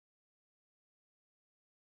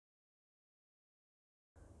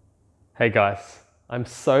Hey guys, I'm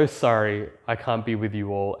so sorry I can't be with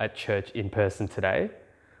you all at church in person today.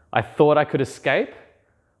 I thought I could escape,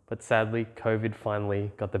 but sadly COVID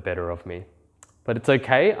finally got the better of me. But it's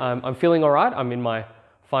okay, I'm feeling all right. I'm in my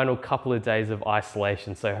final couple of days of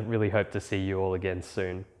isolation, so I really hope to see you all again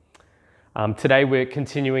soon. Today we're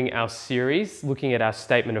continuing our series looking at our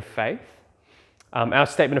statement of faith. Our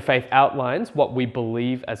statement of faith outlines what we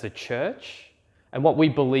believe as a church and what we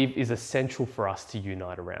believe is essential for us to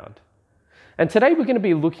unite around. And today we're going to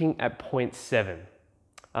be looking at point 7.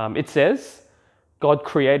 It says, God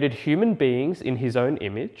created human beings in his own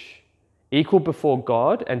image, equal before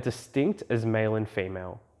God and distinct as male and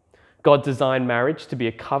female. God designed marriage to be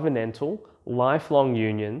a covenantal, lifelong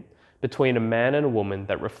union between a man and a woman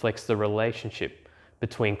that reflects the relationship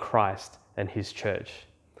between Christ and his church.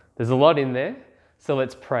 There's a lot in there, so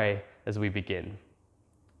let's pray as we begin.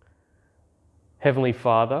 Heavenly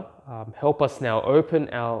Father, help us now open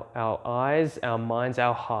our eyes, our minds,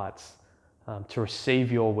 our hearts to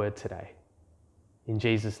receive your word today. In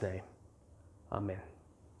Jesus' name, amen.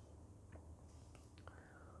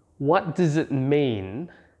 What does it mean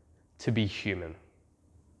to be human?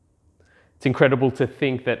 It's incredible to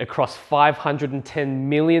think that across 510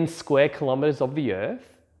 million square kilometers of the earth,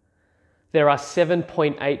 there are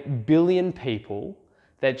 7.8 billion people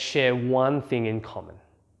that share one thing in common: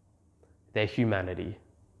 their humanity.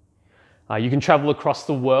 You can travel across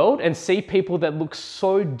the world and see people that look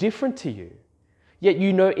so different to you, yet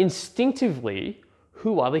you know instinctively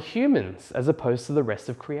who are the humans as opposed to the rest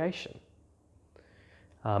of creation.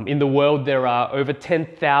 In the world, there are over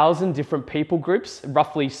 10,000 different people groups,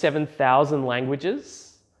 roughly 7,000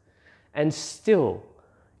 languages, and still,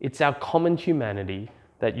 it's our common humanity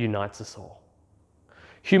that unites us all.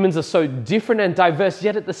 Humans are so different and diverse,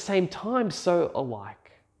 yet at the same time, so alike.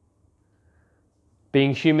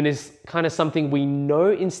 Being human is kind of something we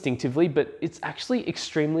know instinctively, but it's actually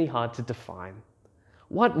extremely hard to define.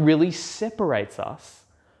 What really separates us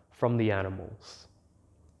from the animals?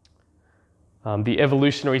 The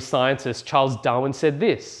evolutionary scientist Charles Darwin said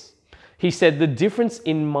this. He said, "The difference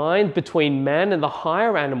in mind between man and the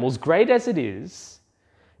higher animals, great as it is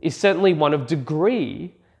certainly one of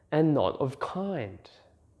degree and not of kind."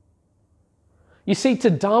 You see, to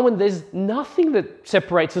Darwin, there's nothing that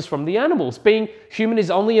separates us from the animals. Being human is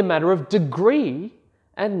only a matter of degree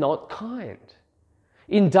and not kind.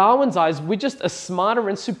 In Darwin's eyes, we're just a smarter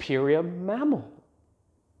and superior mammal.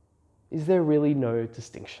 Is there really no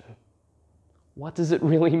distinction? What does it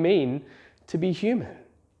really mean to be human?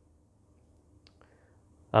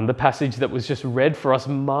 The passage that was just read for us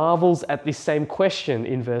marvels at this same question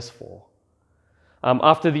in verse 4.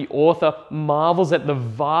 After the author marvels at the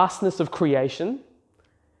vastness of creation,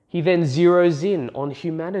 he then zeroes in on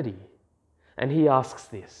humanity. And he asks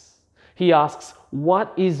this. He asks,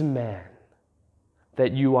 "What is man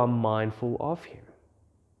that you are mindful of him?"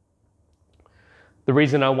 The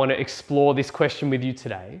reason I want to explore this question with you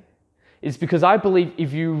today is because I believe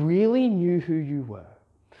if you really knew who you were,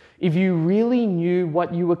 if you really knew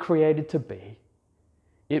what you were created to be,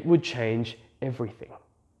 it would change everything.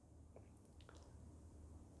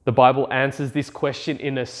 The Bible answers this question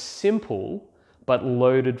in a simple but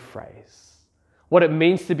loaded phrase. What it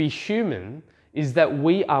means to be human is that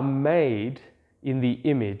we are made in the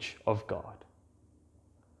image of God.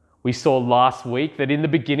 We saw last week that in the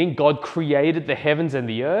beginning, God created the heavens and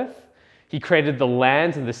the earth. He created the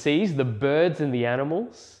lands and the seas, the birds and the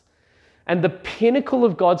animals. And the pinnacle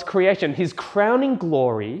of God's creation, his crowning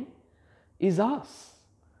glory, is us.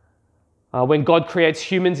 When God creates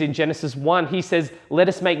humans in Genesis 1, he says, "Let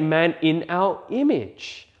us make man in our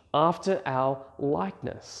image, after our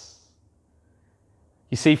likeness."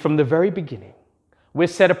 You see, from the very beginning, we're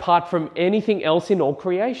set apart from anything else in all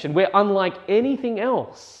creation. We're unlike anything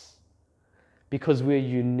else because we're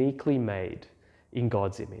uniquely made in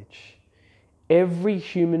God's image. Every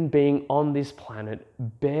human being on this planet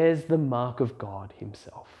bears the mark of God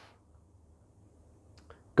himself.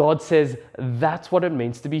 God says that's what it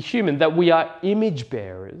means to be human, that we are image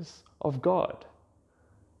bearers of God.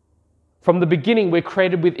 From the beginning, we're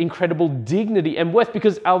created with incredible dignity and worth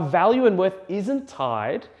because our value and worth isn't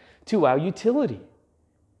tied to our utility.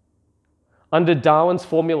 Under Darwin's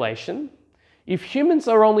formulation, if humans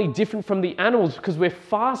are only different from the animals because we're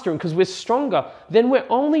faster and because we're stronger, then we're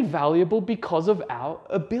only valuable because of our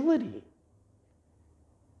ability.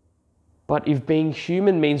 But if being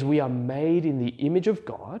human means we are made in the image of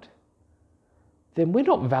God, then we're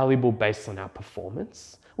not valuable based on our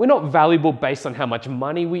performance. We're not valuable based on how much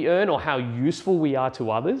money we earn or how useful we are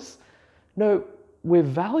to others. No, we're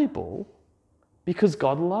valuable because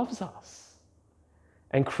God loves us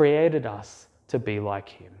and created us to be like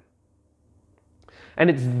him. And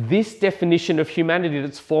it's this definition of humanity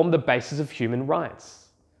that's formed the basis of human rights.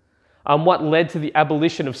 What led to the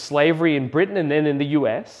abolition of slavery in Britain and then in the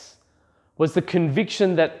US was the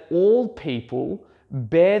conviction that all people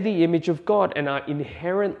bear the image of God and are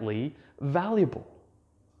inherently valuable.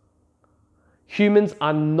 Humans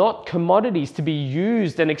are not commodities to be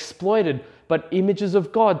used and exploited, but images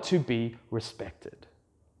of God to be respected.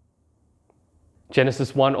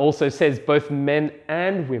 Genesis 1 also says both men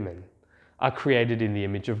and women are created in the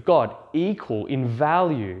image of God, equal in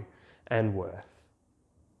value and worth.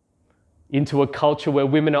 Into a culture where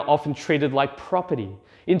women are often treated like property,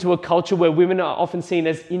 into a culture where women are often seen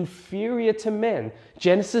as inferior to men,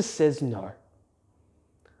 Genesis says no.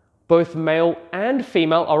 Both male and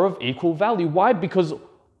female are of equal value. Why? Because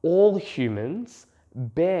all humans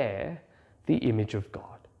bear the image of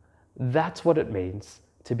God. That's what it means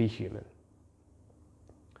to be human.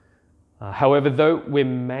 However, though we're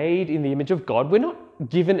made in the image of God, we're not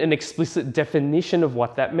given an explicit definition of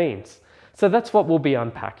what that means. So that's what we'll be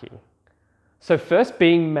unpacking. So first,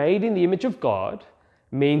 being made in the image of God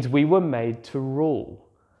means we were made to rule.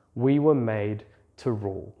 We were made to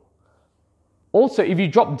rule. Also, if you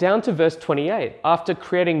drop down to verse 28, after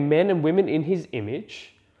creating men and women in his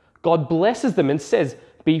image, God blesses them and says,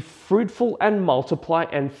 "Be fruitful and multiply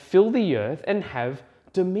and fill the earth and have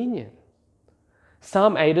dominion."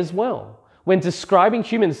 Psalm 8 as well. When describing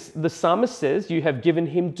humans, the psalmist says, "You have given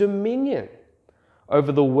him dominion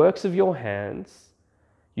over the works of your hands.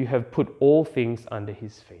 You have put all things under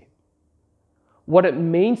his feet." What it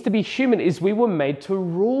means to be human is we were made to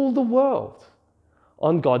rule the world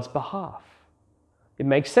on God's behalf. It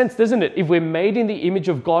makes sense, doesn't it? If we're made in the image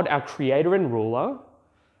of God, our creator and ruler,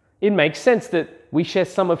 it makes sense that we share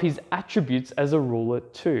some of his attributes as a ruler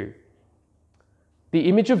too. The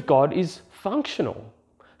image of God is functional,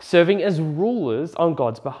 serving as rulers on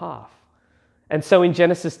God's behalf. And so in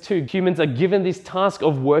Genesis 2, humans are given this task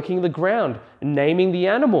of working the ground, naming the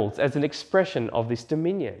animals as an expression of this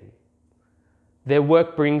dominion. Their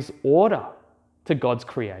work brings order to God's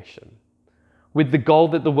creation, with the goal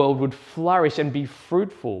that the world would flourish and be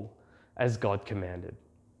fruitful as God commanded.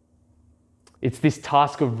 It's this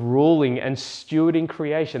task of ruling and stewarding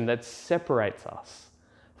creation that separates us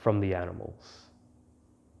from the animals.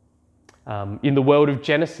 In the world of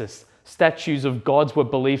Genesis, statues of gods were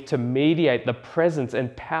believed to mediate the presence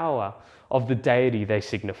and power of the deity they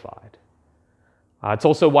signified. It's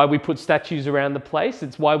also why we put statues around the place.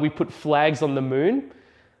 It's why we put flags on the moon.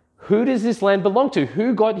 Who does this land belong to?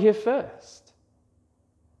 Who got here first?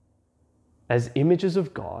 As images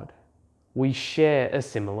of God, we share a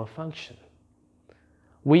similar function.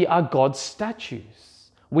 We are God's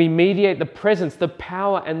statues. We mediate the presence, the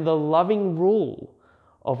power, and the loving rule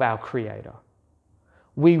of our Creator.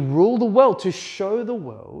 We rule the world to show the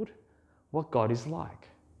world what God is like.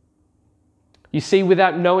 You see,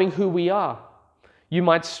 without knowing who we are, you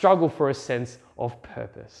might struggle for a sense of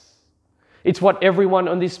purpose. It's what everyone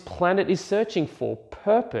on this planet is searching for,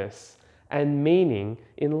 purpose and meaning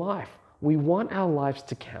in life. We want our lives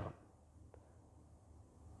to count.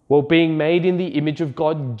 Well, being made in the image of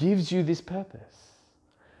God gives you this purpose.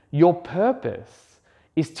 Your purpose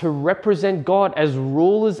is to represent God as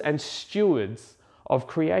rulers and stewards of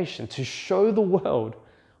creation, to show the world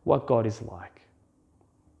what God is like.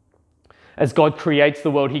 As God creates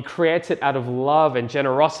the world, he creates it out of love and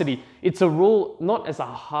generosity. It's a rule not as a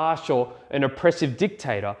harsh or an oppressive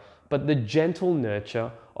dictator, but the gentle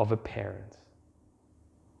nurture of a parent.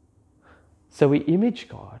 So we image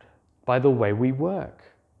God by the way we work,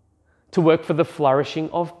 to work for the flourishing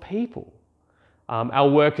of people. Our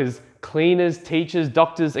work as cleaners, teachers,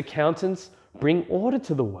 doctors, accountants bring order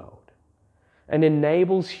to the world and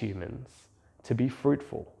enables humans to be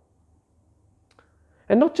fruitful.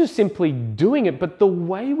 And not just simply doing it, but the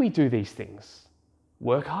way we do these things.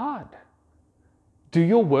 Work hard. Do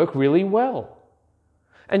your work really well.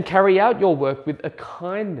 And carry out your work with a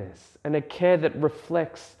kindness and a care that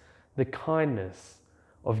reflects the kindness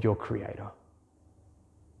of your Creator.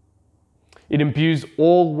 It imbues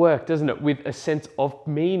all work, doesn't it, with a sense of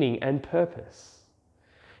meaning and purpose.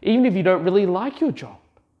 Even if you don't really like your job,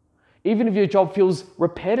 even if your job feels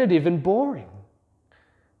repetitive and boring.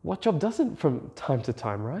 What job doesn't from time to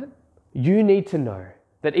time, right? You need to know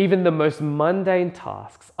that even the most mundane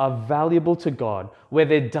tasks are valuable to God where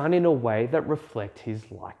they're done in a way that reflect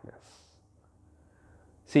his likeness.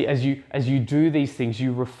 See, as you do these things,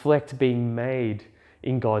 you reflect being made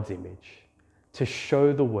in God's image to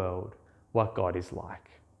show the world what God is like.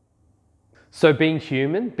 So being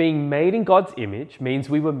human, being made in God's image, means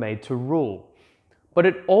we were made to rule. But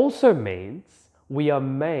it also means we are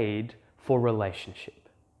made for relationship.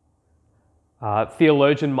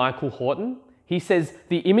 Theologian Michael Horton, he says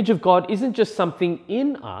the image of God isn't just something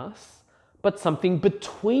in us, but something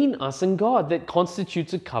between us and God that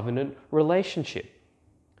constitutes a covenant relationship.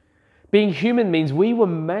 Being human means we were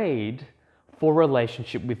made for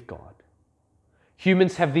relationship with God.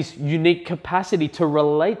 Humans have this unique capacity to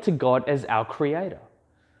relate to God as our creator.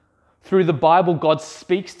 Through the Bible, God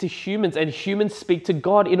speaks to humans and humans speak to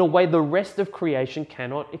God in a way the rest of creation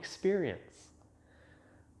cannot experience.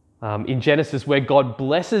 In Genesis, where God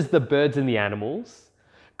blesses the birds and the animals,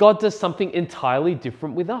 God does something entirely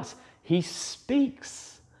different with us. He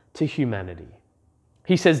speaks to humanity.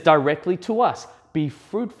 He says directly to us, be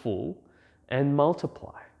fruitful and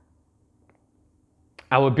multiply.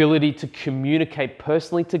 Our ability to communicate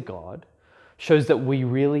personally to God shows that we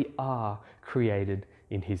really are created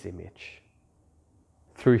in His image.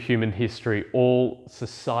 Through human history, all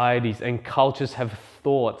societies and cultures have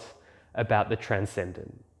thought about the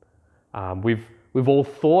transcendent. We've all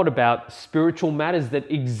thought about spiritual matters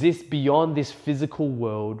that exist beyond this physical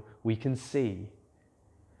world we can see.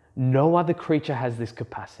 No other creature has this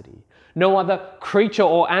capacity. No other creature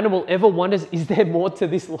or animal ever wonders, is there more to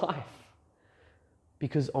this life?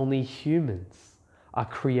 Because only humans are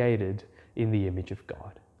created in the image of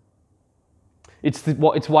God.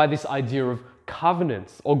 It's why this idea of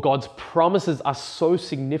covenants or God's promises are so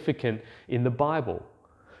significant in the Bible.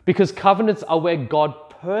 Because covenants are where God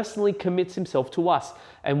personally commits Himself to us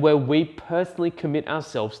and where we personally commit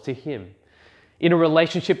ourselves to Him in a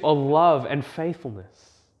relationship of love and faithfulness.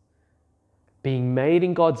 Being made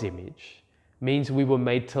in God's image means we were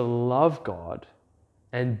made to love God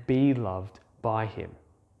and be loved by Him.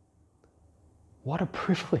 What a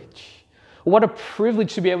privilege. What a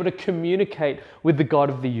privilege to be able to communicate with the God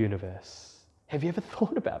of the universe. Have you ever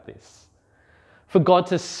thought about this? For God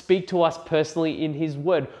to speak to us personally in His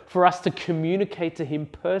word, for us to communicate to Him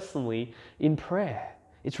personally in prayer.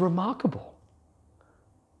 It's remarkable.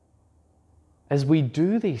 As we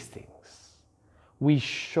do these things, we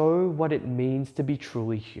show what it means to be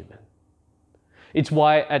truly human. It's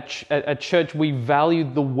why at church we value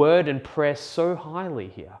the word and prayer so highly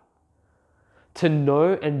here. To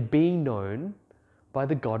know and be known by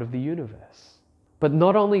the God of the universe. But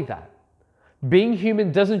not only that, being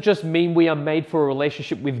human doesn't just mean we are made for a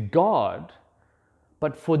relationship with God,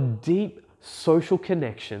 but for deep social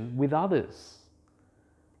connection with others.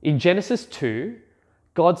 In Genesis 2,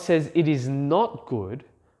 God says it is not good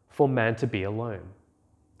for man to be alone.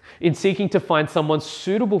 In seeking to find someone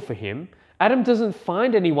suitable for him, Adam doesn't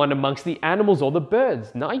find anyone amongst the animals or the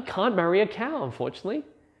birds. No, he can't marry a cow, unfortunately.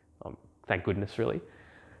 Thank goodness, really.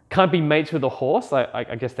 Can't be mates with a horse.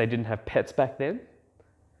 I guess they didn't have pets back then.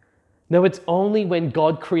 No, it's only when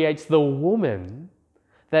God creates the woman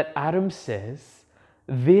that Adam says,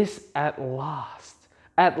 this at last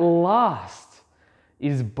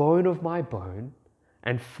is bone of my bone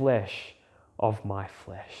and flesh of my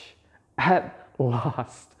flesh. At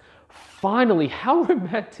last. Finally, how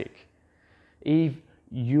romantic. Eve,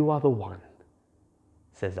 you are the one,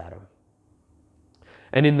 says Adam.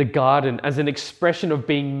 And in the garden, as an expression of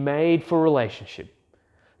being made for relationship,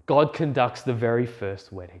 God conducts the very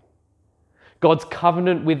first wedding. God's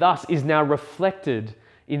covenant with us is now reflected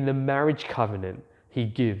in the marriage covenant He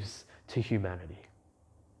gives to humanity.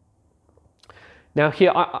 Now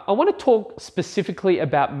here, I want to talk specifically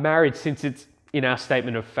about marriage since it's in our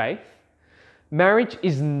statement of faith. Marriage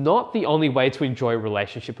is not the only way to enjoy a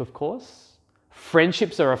relationship, of course.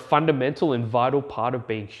 Friendships are a fundamental and vital part of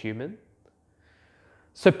being human.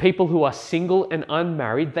 So people who are single and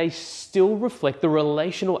unmarried, they still reflect the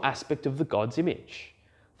relational aspect of the God's image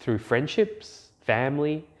through friendships,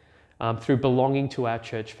 family, through belonging to our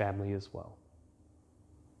church family as well.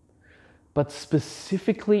 But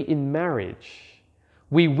specifically in marriage,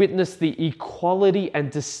 we witness the equality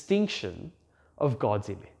and distinction of God's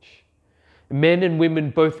image. Men and women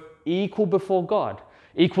both equal before God,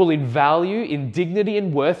 equal in value, in dignity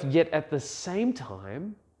and worth, yet at the same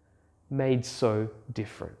time, made so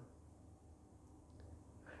different.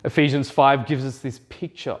 Ephesians 5 gives us this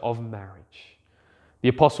picture of marriage. The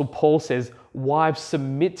Apostle Paul says, wives,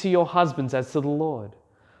 submit to your husbands as to the Lord.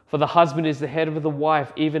 For the husband is the head of the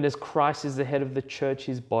wife, even as Christ is the head of the church,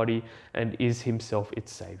 His body, and is Himself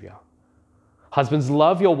its Savior. Husbands,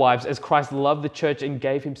 love your wives as Christ loved the church and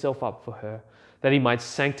gave Himself up for her, that He might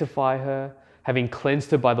sanctify her, having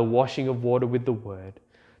cleansed her by the washing of water with the word,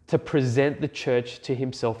 to present the church to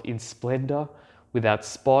Himself in splendor, without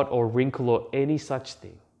spot or wrinkle or any such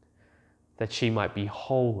thing, that she might be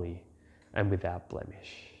holy and without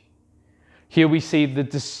blemish. Here we see the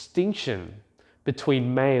distinction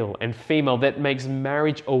between male and female that makes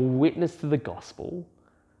marriage a witness to the gospel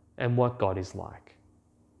and what God is like.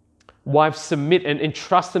 Wives submit and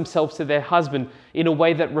entrust themselves to their husband in a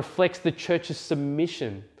way that reflects the church's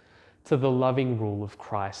submission to the loving rule of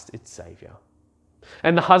Christ, its Saviour.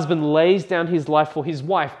 And the husband lays down his life for his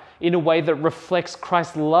wife in a way that reflects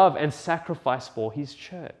Christ's love and sacrifice for his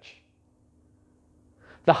church.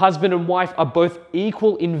 The husband and wife are both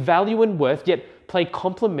equal in value and worth, yet play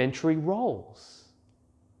complementary roles.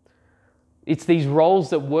 It's these roles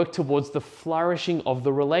that work towards the flourishing of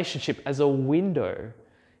the relationship as a window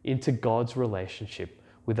into God's relationship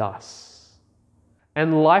with us.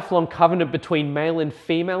 And lifelong covenant between male and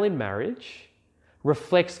female in marriage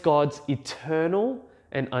reflects God's eternal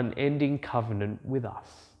and unending covenant with us.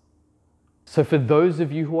 So for those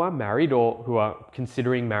of you who are married or who are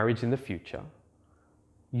considering marriage in the future,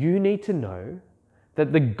 you need to know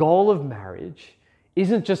that the goal of marriage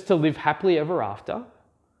isn't just to live happily ever after.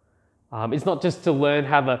 It's not just to learn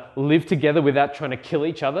how to live together without trying to kill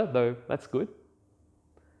each other, though that's good.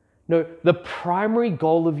 No, the primary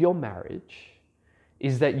goal of your marriage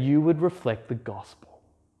is that you would reflect the gospel,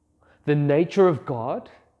 the nature of God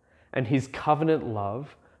and his covenant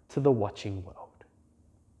love to the watching world.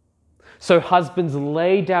 So husbands,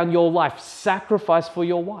 lay down your life, sacrifice for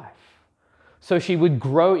your wife, so she would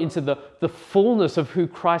grow into the fullness of who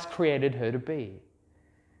Christ created her to be.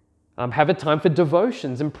 Have a time for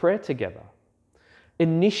devotions and prayer together.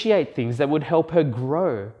 Initiate things that would help her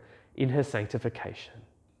grow in her sanctification.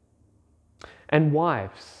 And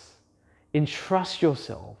wives, entrust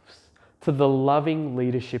yourselves to the loving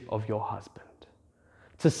leadership of your husband,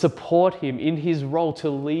 to support him in his role to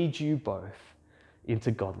lead you both into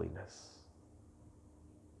godliness.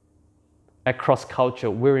 At Cross Culture,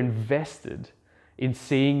 we're invested in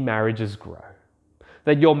seeing marriages grow,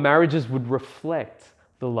 that your marriages would reflect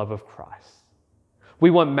the love of Christ. We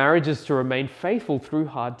want marriages to remain faithful through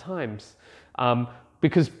hard times,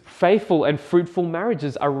 because faithful and fruitful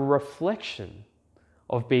marriages are a reflection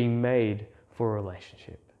of being made for a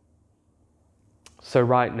relationship. So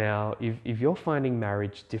right now, if you're finding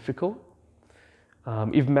marriage difficult,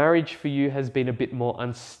 if marriage for you has been a bit more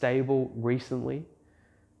unstable recently,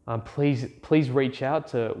 please reach out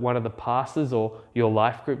to one of the pastors or your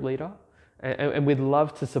life group leader, and we'd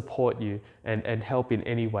love to support you and help in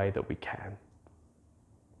any way that we can.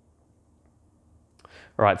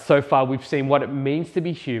 All right, so far we've seen what it means to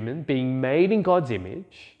be human. Being made in God's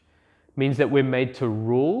image means that we're made to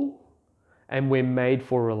rule and we're made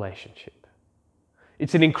for a relationship.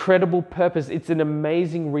 It's an incredible purpose. It's an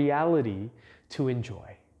amazing reality to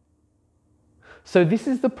enjoy. So this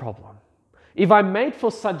is the problem. If I'm made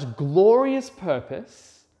for such glorious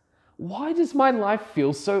purpose, why does my life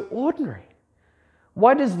feel so ordinary?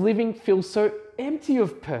 Why does living feel so empty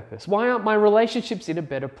of purpose? Why aren't my relationships in a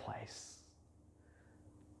better place?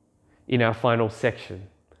 In our final section,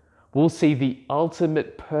 we'll see the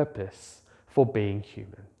ultimate purpose for being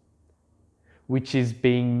human, which is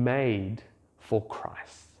being made for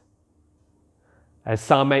Christ. As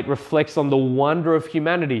Psalm 8 reflects on the wonder of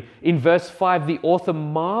humanity, in verse 5, the author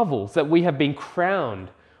marvels that we have been crowned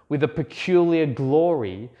with a peculiar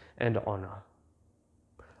glory and honor.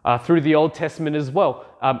 Through the Old Testament as well,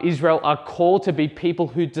 Israel are called to be people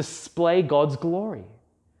who display God's glory.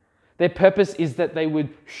 Their purpose is that they would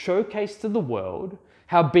showcase to the world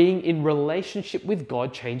how being in relationship with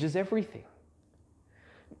God changes everything.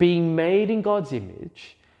 Being made in God's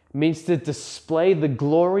image means to display the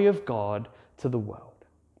glory of God to the world.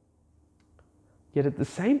 Yet at the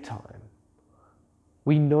same time,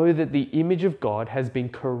 we know that the image of God has been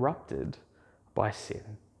corrupted by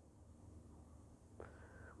sin.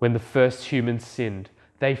 When the first humans sinned,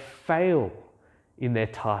 they fail in their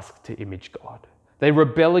task to image God. They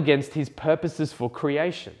rebel against his purposes for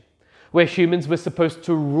creation. Where humans were supposed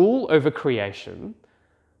to rule over creation,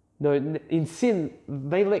 no, in sin,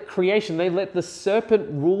 they let the serpent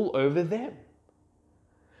rule over them.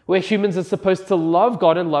 Where humans are supposed to love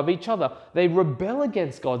God and love each other, they rebel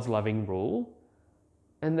against God's loving rule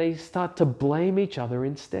and they start to blame each other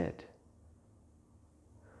instead.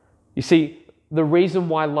 You see, the reason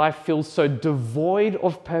why life feels so devoid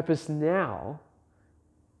of purpose now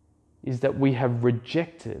is that we have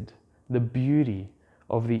rejected the beauty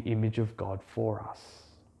of the image of God for us.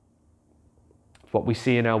 It's what we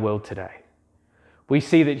see in our world today. We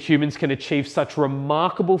see that humans can achieve such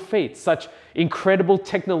remarkable feats, such incredible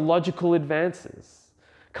technological advances.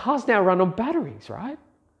 Cars now run on batteries, right?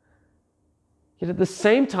 Yet at the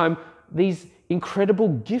same time, these incredible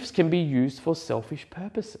gifts can be used for selfish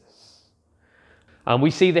purposes. We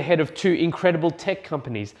see the head of two incredible tech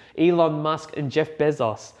companies, Elon Musk and Jeff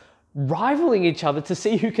Bezos, rivaling each other to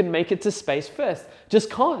see who can make it to space first, just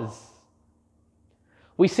cause.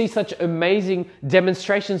 We see such amazing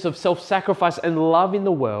demonstrations of self-sacrifice and love in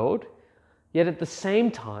the world, yet at the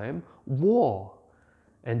same time, war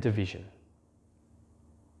and division.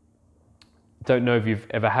 Don't know if you've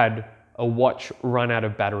ever had a watch run out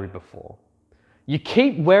of battery before. You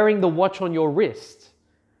keep wearing the watch on your wrist,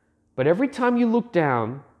 but every time you look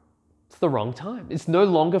down, it's the wrong time. It's no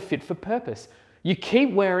longer fit for purpose. You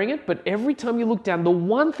keep wearing it, but every time you look down, the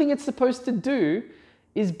one thing it's supposed to do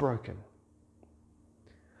is broken.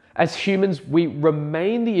 As humans, we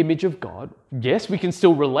remain the image of God. Yes, we can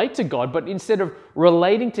still relate to God, but instead of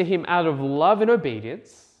relating to Him out of love and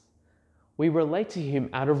obedience, we relate to Him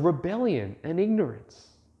out of rebellion and ignorance.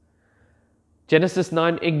 Genesis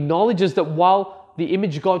 9 acknowledges that while the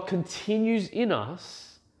image of God continues in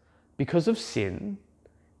us, because of sin,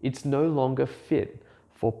 it's no longer fit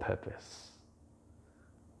for purpose.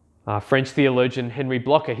 French theologian Henry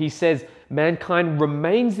Blocher, he says, mankind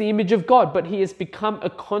remains the image of God, but he has become a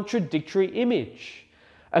contradictory image,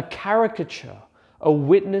 a caricature, a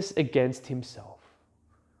witness against himself.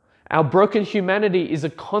 Our broken humanity is a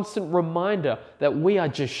constant reminder that we are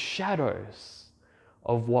just shadows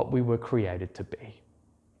of what we were created to be.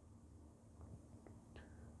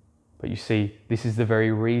 But you see, this is the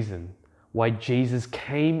very reason why Jesus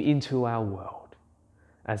came into our world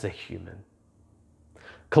as a human.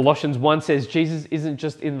 Colossians 1 says Jesus isn't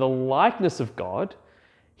just in the likeness of God,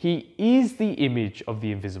 He is the image of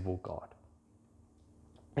the invisible God.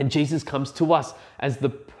 And Jesus comes to us as the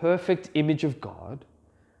perfect image of God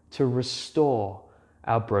to restore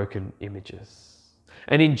our broken images.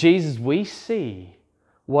 And in Jesus, we see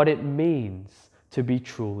what it means to be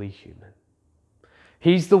truly human.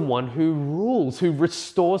 He's the one who rules, who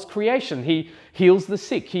restores creation. He heals the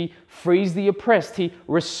sick. He frees the oppressed. He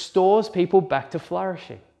restores people back to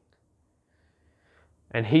flourishing.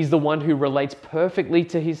 And He's the one who relates perfectly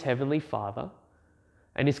to His Heavenly Father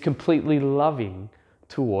and is completely loving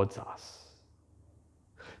towards us.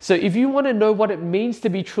 So if you want to know what it means to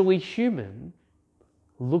be truly human,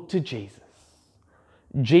 look to Jesus.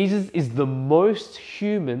 Jesus is the most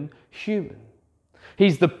human.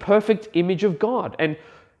 He's the perfect image of God, and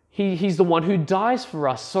He's the one who dies for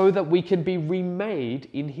us so that we can be remade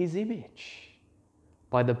in His image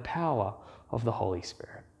by the power of the Holy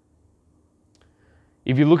Spirit.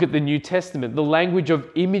 If you look at the New Testament, the language of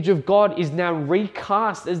image of God is now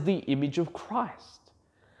recast as the image of Christ,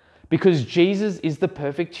 because Jesus is the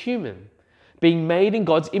perfect human. Being made in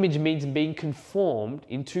God's image means being conformed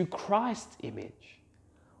into Christ's image.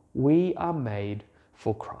 We are made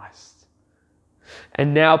for Christ.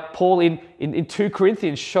 And now Paul in 2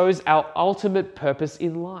 Corinthians shows our ultimate purpose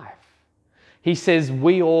in life. He says,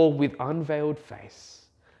 we all with unveiled face,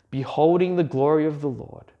 beholding the glory of the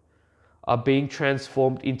Lord, are being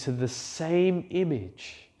transformed into the same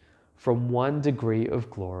image from one degree of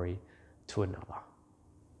glory to another.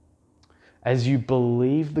 As you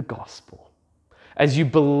believe the gospel, as you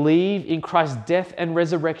believe in Christ's death and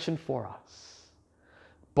resurrection for us,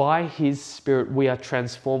 by His Spirit, we are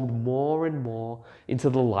transformed more and more into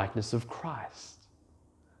the likeness of Christ.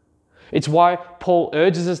 It's why Paul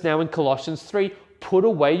urges us now in Colossians 3, put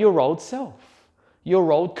away your old self,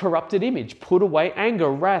 your old corrupted image. Put away anger,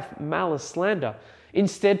 wrath, malice, slander.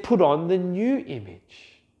 Instead, put on the new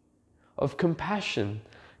image of compassion,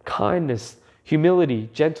 kindness, humility,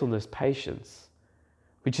 gentleness, patience,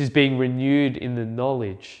 which is being renewed in the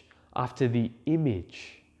knowledge after the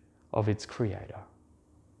image of its Creator.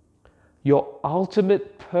 Your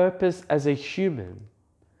ultimate purpose as a human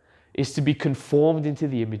is to be conformed into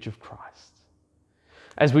the image of Christ.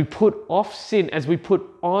 As we put off sin, as we put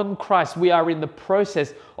on Christ, we are in the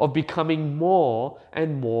process of becoming more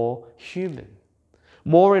and more human,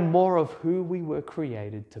 more and more of who we were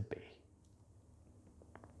created to be.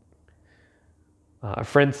 A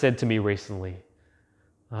friend said to me recently,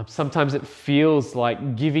 sometimes it feels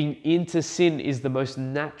like giving into sin is the most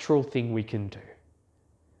natural thing we can do.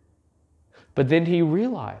 But then he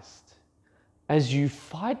realized, as you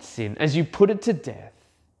fight sin, as you put it to death,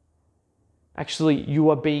 actually you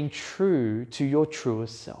are being true to your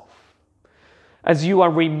truest self. As you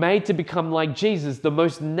are remade to become like Jesus, the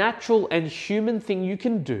most natural and human thing you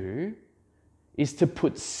can do is to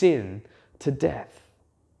put sin to death.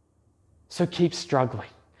 So keep struggling.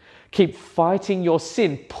 Keep fighting your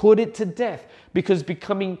sin. Put it to death, because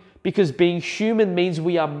being human means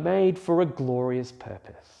we are made for a glorious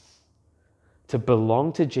purpose. To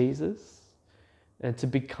belong to Jesus and to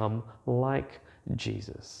become like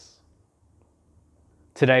Jesus.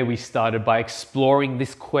 Today we started by exploring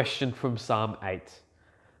this question from Psalm 8.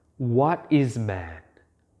 What is man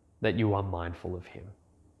that you are mindful of him?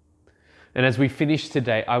 And as we finish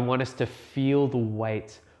today, I want us to feel the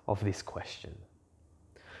weight of this question.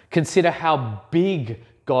 Consider how big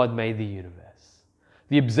God made the universe.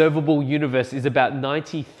 The observable universe is about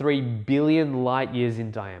 93 billion light years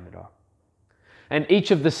in diameter. And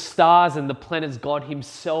each of the stars and the planets God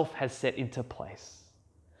himself has set into place.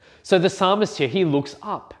 So the psalmist here, he looks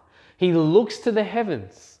up. He looks to the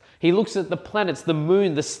heavens. He looks at the planets, the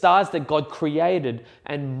moon, the stars that God created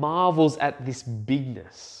and marvels at this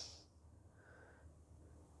bigness.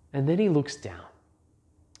 And then he looks down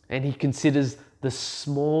and he considers the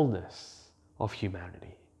smallness of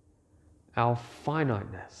humanity, our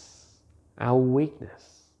finiteness, our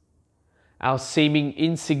weakness, our seeming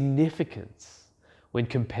insignificance when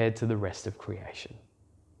compared to the rest of creation.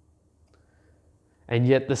 And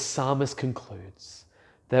yet the psalmist concludes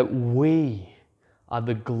that we are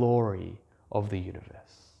the glory of the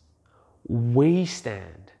universe. We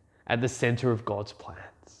stand at the center of God's plans.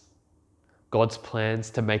 God's plans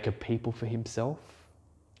to make a people for himself,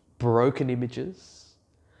 broken images,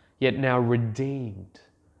 yet now redeemed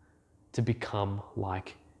to become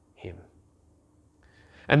like him.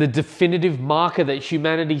 And the definitive marker that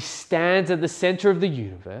humanity stands at the center of the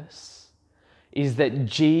universe is that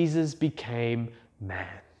Jesus became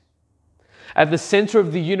man. At the center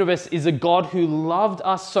of the universe is a God who loved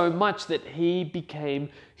us so much that he became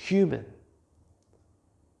human.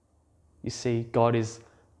 You see, God is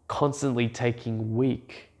constantly taking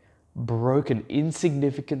weak, broken,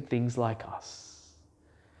 insignificant things like us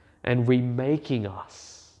and remaking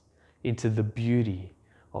us into the beauty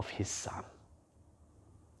of his Son.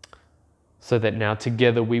 So that now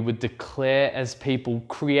together we would declare as people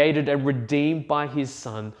created and redeemed by his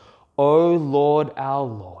Son, O Lord, our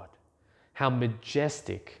Lord, how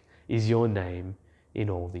majestic is your name in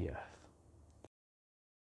all the earth.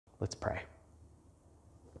 Let's pray.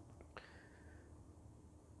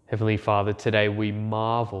 Heavenly Father, today we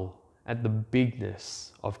marvel at the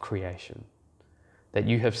bigness of creation, that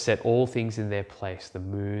you have set all things in their place, the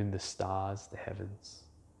moon, the stars, the heavens.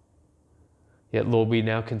 Yet, Lord, we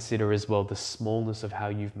now consider as well the smallness of how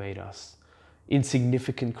you've made us,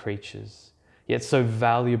 insignificant creatures, yet so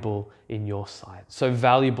valuable in your sight, so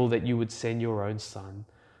valuable that you would send your own Son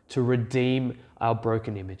to redeem our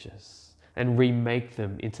broken images and remake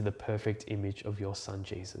them into the perfect image of your Son,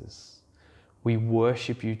 Jesus. We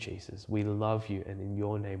worship you, Jesus. We love you, and in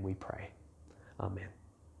your name we pray. Amen.